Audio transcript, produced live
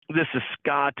This is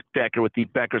Scott Becker with the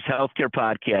Becker's Healthcare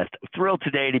Podcast. Thrilled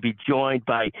today to be joined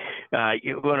by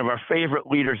one of our favorite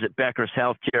leaders at Becker's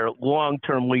Healthcare,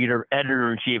 long-term leader,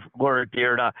 editor-in-chief, Laura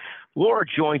Dyrda. Laura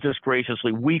joins us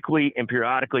graciously weekly and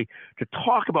periodically to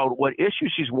talk about what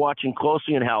issues she's watching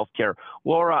closely in healthcare.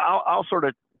 Laura, I'll sort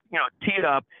of tee it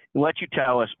up and let you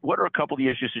tell us what are a couple of the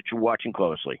issues that you're watching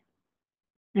closely.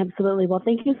 Absolutely. Well,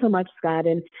 thank you so much, Scott.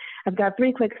 And I've got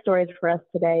three quick stories for us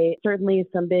today. Certainly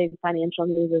some big financial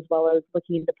news, as well as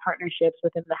looking into partnerships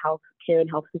within the healthcare and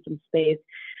health system space.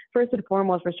 First and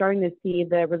foremost, we're starting to see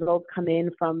the results come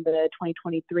in from the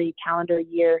 2023 calendar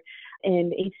year,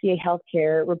 and HCA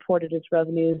Healthcare reported its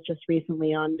revenues just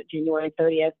recently on January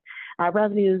 30th.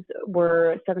 Revenues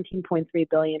were $17.3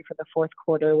 billion for the fourth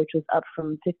quarter, which was up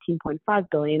from $15.5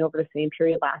 billion over the same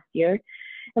period last year.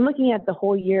 And looking at the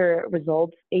whole year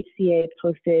results, HCA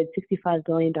posted $65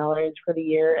 billion for the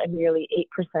year, a nearly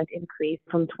 8% increase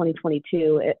from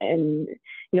 2022. And,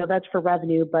 that's for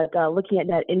revenue. But looking at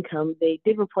net income, they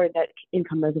did report net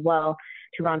income as well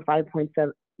to around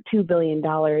 $5.2 billion.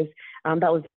 That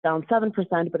was down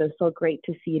 7%, but it's still great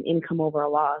to see an income over a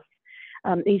loss.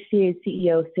 HCA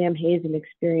CEO Sam Hazen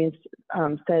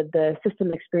said the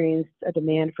system experienced a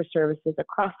demand for services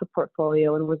across the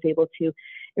portfolio and was able to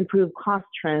improve cost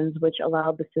trends, which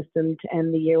allowed the system to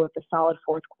end the year with a solid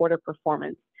fourth quarter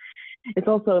performance. It's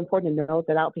also important to note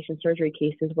that outpatient surgery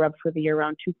cases were up for the year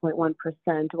around 2.1%,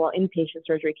 while inpatient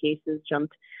surgery cases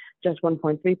jumped just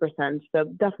 1.3%. So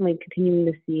definitely continuing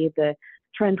to see the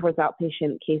trend towards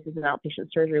outpatient cases and outpatient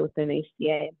surgery within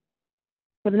HCA.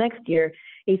 For the next year,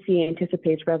 HCA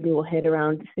anticipates revenue will hit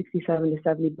around $67 to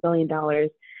 $70 billion,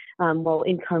 while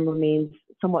income remains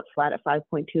somewhat flat at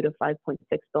 $5.2 to $5.6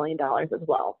 billion as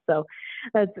well. So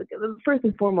that's first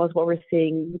and foremost what we're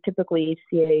seeing. Typically,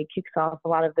 HCA kicks off a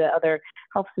lot of the other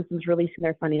health systems releasing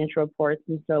their financial reports,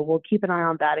 and so we'll keep an eye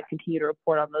on that and continue to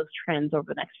report on those trends over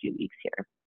the next few weeks here.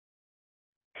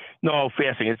 No,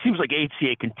 fascinating. It seems like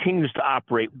HCA continues to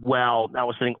operate well,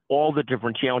 notwithstanding all the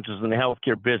different challenges in the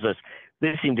healthcare business.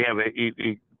 They seem to have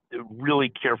a really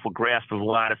careful grasp of a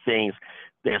lot of things.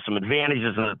 They have some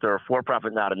advantages in that they're a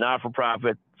for-profit, not a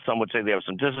not-for-profit. Some would say they have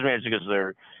some disadvantages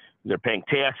because they're paying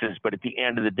taxes, but at the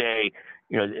end of the day,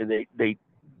 they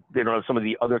don't have some of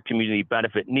the other community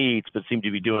benefit needs, but seem to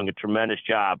be doing a tremendous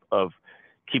job of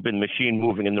keeping the machine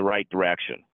moving in the right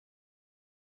direction.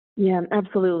 Yeah,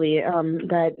 absolutely.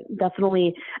 That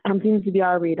definitely seems to be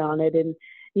our read on it. And,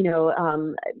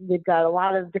 they've got a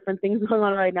lot of different things going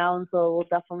on right now. And so we'll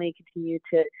definitely continue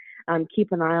to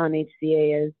keep an eye on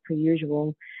HCA as per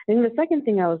usual. And the second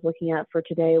thing I was looking at for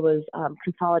today was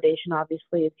consolidation.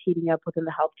 Obviously, it's heating up within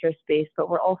the healthcare space, but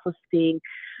we're also seeing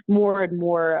more and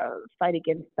more fight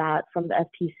against that from the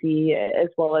FTC, as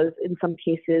well as in some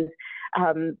cases,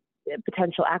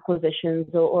 potential acquisitions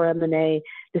or M&A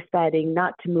deciding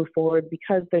not to move forward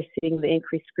because they're seeing the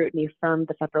increased scrutiny from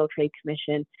the Federal Trade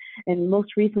Commission. And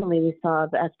most recently, we saw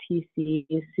the FTC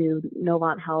sue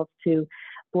Novant Health to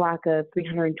block a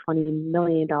 $320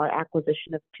 million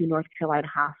acquisition of two North Carolina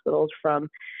hospitals from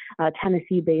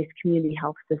Tennessee-based community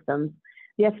health systems.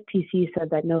 The FTC said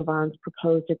that Novant's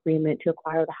proposed agreement to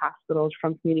acquire the hospitals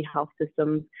from community health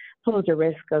systems posed a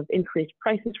risk of increased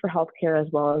prices for healthcare,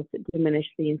 as well as diminish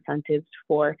the incentives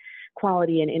for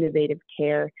quality and innovative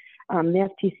care. The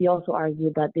FTC also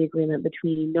argued that the agreement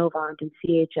between Novant and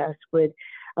CHS would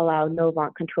allow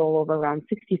Novant control over around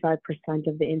 65%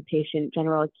 of the inpatient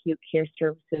general acute care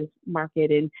services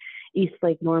market in East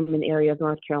Lake Norman area of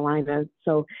North Carolina.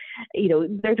 So,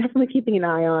 they're definitely keeping an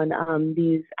eye on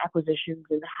these acquisitions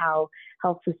and how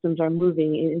health systems are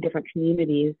moving in different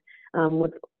communities.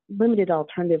 With limited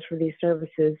alternatives for these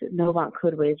services, Novant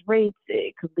could raise rates.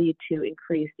 It could lead to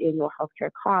increased annual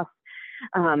healthcare costs,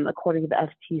 according to the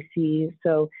FTC.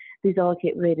 So these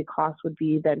elevated costs would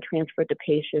be then transferred to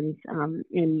patients,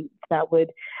 and that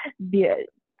would be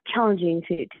challenging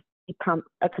to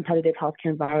a competitive healthcare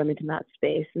environment in that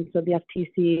space. And so the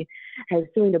FTC has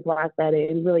suing to block that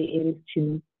and really aims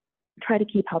to try to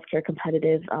keep healthcare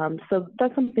competitive. So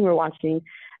that's something we're watching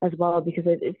as well, because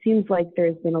it seems like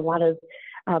there's been a lot of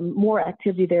more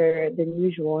activity there than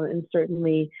usual. And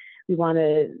certainly we want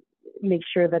to make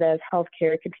sure that as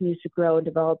healthcare continues to grow and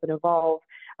develop and evolve,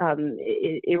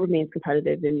 it remains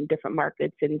competitive in different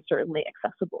markets and certainly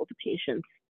accessible to patients.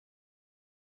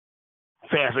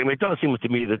 Fascinating. It doesn't seem to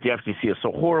me that the FCC is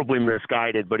so horribly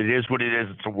misguided, but it is what it is.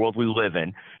 It's the world we live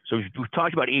in. So we've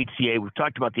talked about HCA. We've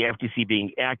talked about the FTC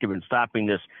being active in stopping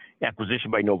this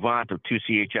acquisition by Novant of two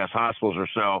CHS hospitals or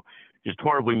so. Just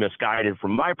horribly misguided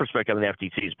from my perspective and the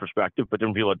FTC's perspective, but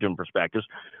then people have different perspectives.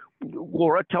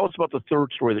 Laura, tell us about the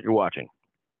third story that you're watching.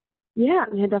 Yeah,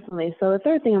 definitely. So the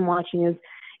third thing I'm watching is,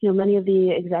 many of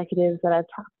the executives that I've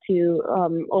talked to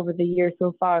over the year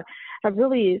so far have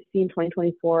really seen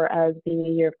 2024 as being a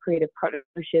year of creative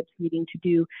partnerships, needing to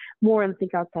do more and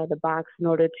think outside the box in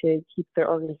order to keep their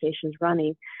organizations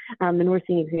running. And we're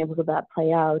seeing examples of that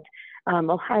play out.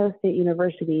 Ohio State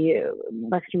University,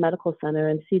 Wexner Medical Center,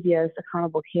 and CVS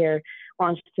Accountable Care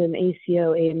launched an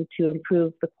ACO aimed to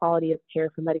improve the quality of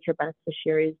care for Medicare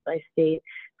beneficiaries by state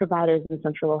providers in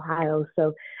Central Ohio.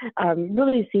 So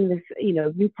really seeing this,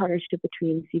 new partnership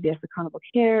between CVS Accountable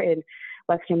Care and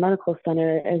Wexner Medical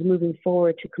Center as moving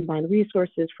forward to combine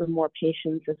resources for more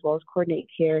patients as well as coordinate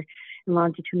care and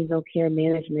longitudinal care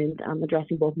management,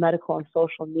 addressing both medical and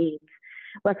social needs.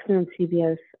 Wexner and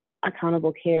CVS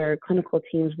Accountable Care clinical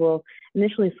teams will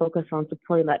initially focus on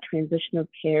supporting that transition of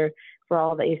care for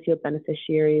all the ACO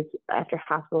beneficiaries after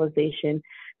hospitalization,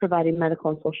 providing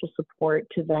medical and social support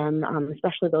to them,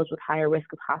 especially those with higher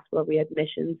risk of hospital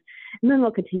readmissions. And then we'll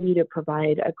continue to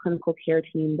provide a clinical care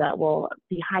team that will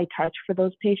be high touch for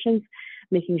those patients,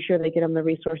 making sure they get them the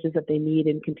resources that they need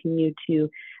and continue to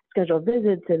schedule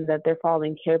visits and that they're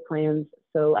following care plans.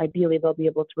 So ideally, they'll be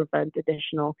able to prevent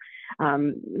additional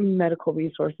medical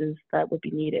resources that would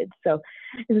be needed. So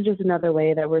this is just another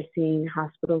way that we're seeing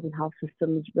hospitals and health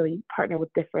systems really partner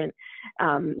with different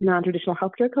non-traditional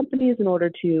healthcare companies in order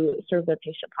to serve their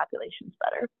patient populations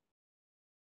better.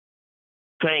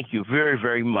 Thank you very,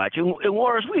 very much. And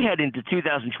Laura, as we head into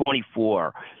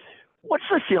 2024, what's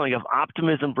the feeling of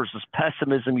optimism versus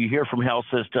pessimism you hear from health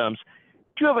systems?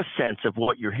 Do you have a sense of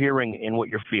what you're hearing and what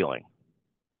you're feeling?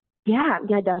 Yeah,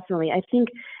 definitely. I think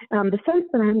the sense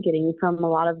that I'm getting from a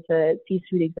lot of the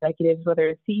C-suite executives, whether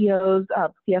it's CEOs,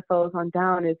 CFOs on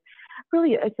down, is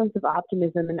really a sense of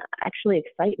optimism and actually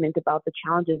excitement about the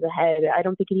challenges ahead. I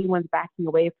don't think anyone's backing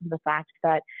away from the fact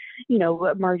that,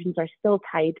 margins are still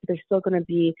tight. There's still going to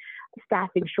be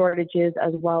staffing shortages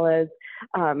as well as,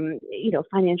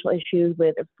 financial issues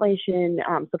with inflation,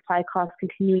 supply costs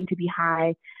continuing to be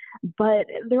high. But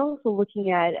they're also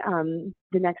looking at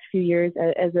the next few years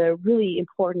as a really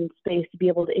important space to be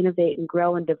able to innovate and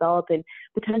grow and develop and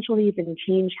potentially even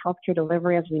change healthcare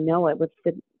delivery as we know it, with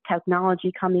the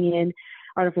technology coming in,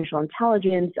 artificial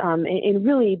intelligence, and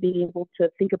really being able to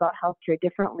think about healthcare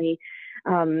differently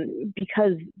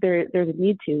because there's a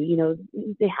need to.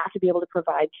 They have to be able to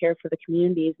provide care for the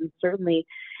communities, and certainly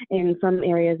in some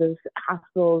areas as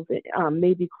hospitals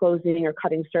may be closing or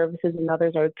cutting services, and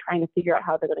others are trying to figure out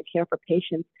how they're going to care for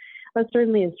patients. That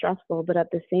certainly is stressful, but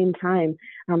at the same time,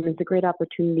 it's a great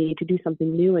opportunity to do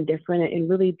something new and different and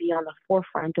really be on the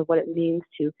forefront of what it means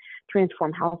to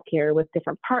transform healthcare with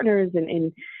different partners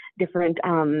and different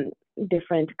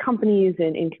companies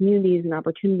and communities and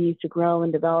opportunities to grow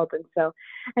and develop. And so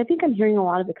I think I'm hearing a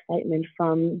lot of excitement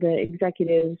from the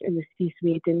executives in the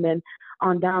C-suite and then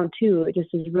on down too. It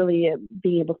just is really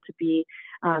being able to be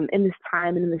in this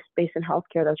time and in this space in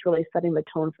healthcare that's really setting the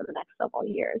tone for the next several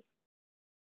years.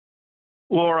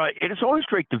 Laura, it is always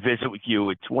great to visit with you.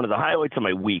 It's one of the highlights of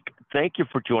my week. Thank you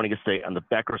for joining us today on the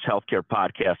Becker's Healthcare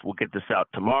Podcast. We'll get this out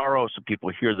tomorrow so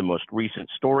people hear the most recent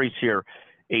stories here.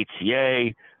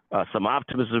 HCA, some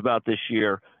optimism about this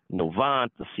year,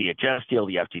 Novant, the CHS deal,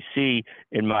 the FTC,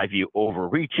 in my view,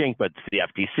 overreaching, but it's the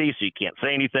FTC, so you can't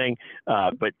say anything.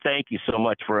 But thank you so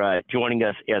much for joining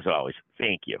us, as always.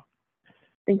 Thank you.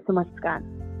 Thanks so much, Scott.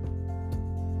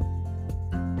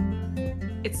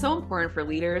 It's so important for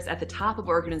leaders at the top of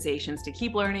organizations to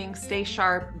keep learning, stay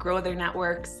sharp, grow their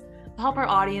networks. To help our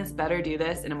audience better do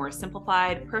this in a more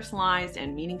simplified, personalized,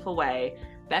 and meaningful way,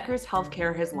 Becker's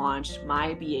Healthcare has launched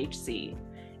My BHC.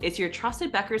 It's your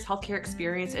trusted Becker's Healthcare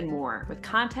experience and more, with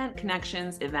content,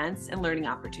 connections, events, and learning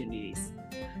opportunities.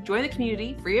 Join the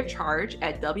community free of charge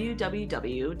at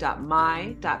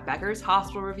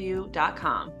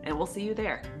www.my.beckershospitalreview.com, and we'll see you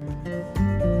there.